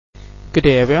Good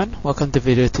day everyone, welcome to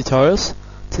Video Tutorials.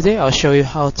 Today I'll show you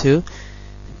how to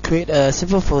create a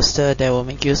simple poster that will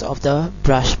make use of the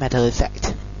brush metal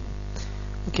effect.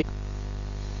 Okay,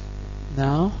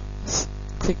 now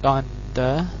click on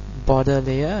the border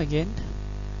layer again,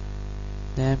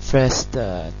 then press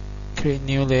the create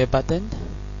new layer button,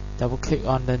 double click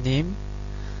on the name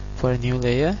for a new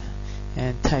layer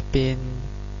and type in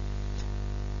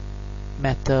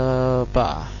metal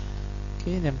bar.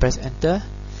 Okay, then press enter.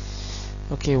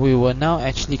 Okay, we will now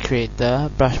actually create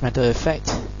the brush metal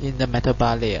effect in the metal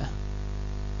bar layer.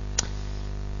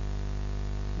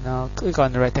 Now click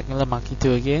on the rectangular marquee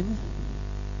tool again,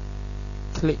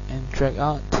 click and drag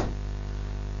out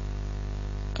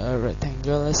a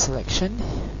rectangular selection.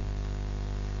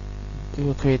 We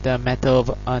will create the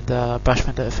metal on the brush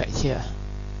metal effect here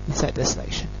inside the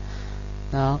selection.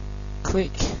 Now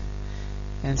click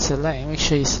and select, make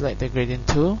sure you select the gradient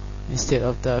tool instead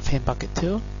of the paint bucket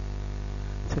tool.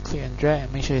 So click and drag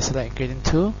and make sure you select gradient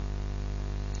tool.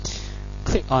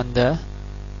 Click on the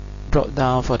drop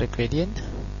down for the gradient,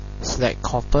 select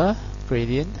copper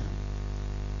gradient,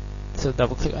 so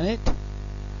double click on it.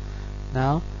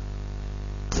 Now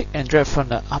click and drag from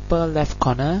the upper left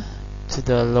corner to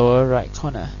the lower right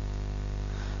corner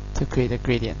to create a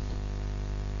gradient.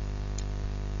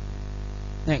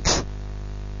 Next,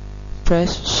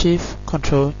 press Shift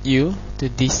Ctrl U to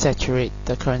desaturate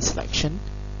the current selection.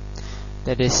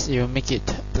 That is, you make it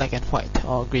black and white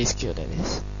or grayscale, that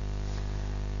is.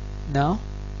 Now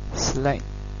select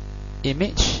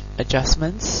image,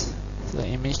 adjustments, select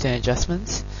image then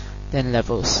adjustments, then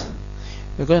levels.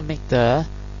 We're going to make the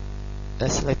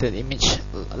selected image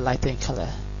lighter in color.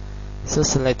 So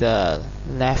select the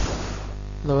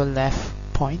lower left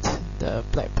point, the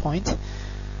black point,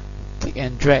 click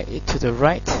and drag it to the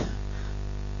right.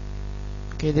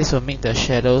 Okay, this will make the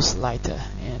shadows lighter,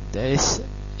 and that is,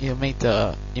 you make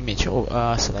the image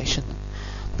selection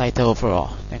lighter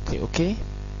overall. Then click OK.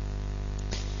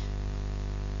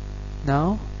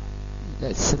 Now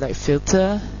let's select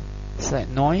filter,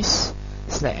 select noise,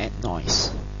 select add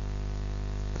noise.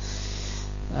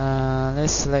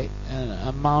 Let's select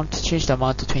amount, change the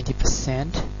amount to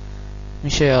 20%.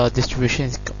 Make sure your distribution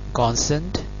is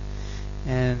constant,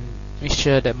 and make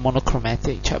sure that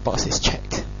monochromatic checkbox is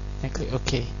checked. Then click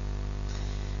OK.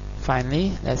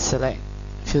 Finally, let's select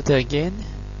filter again,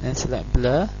 then select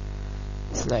blur,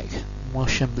 select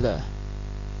motion blur.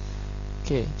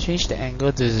 Okay, change the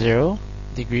angle to 0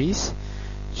 degrees,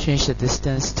 change the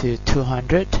distance to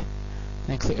 200,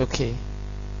 then click OK.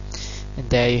 And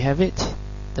there you have it,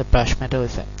 the brush metal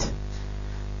effect.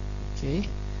 Okay,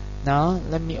 now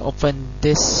let me open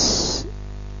this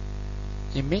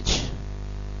image.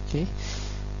 Okay,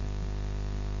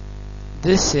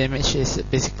 this image is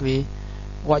basically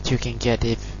what you can get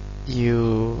if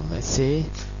you, let's say,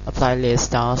 apply layer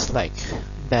styles like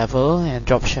bevel and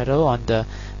drop shadow on the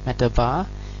metal bar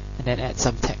and then add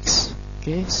some text.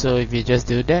 Okay, so if you just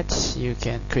do that, you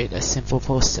can create a simple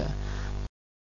poster.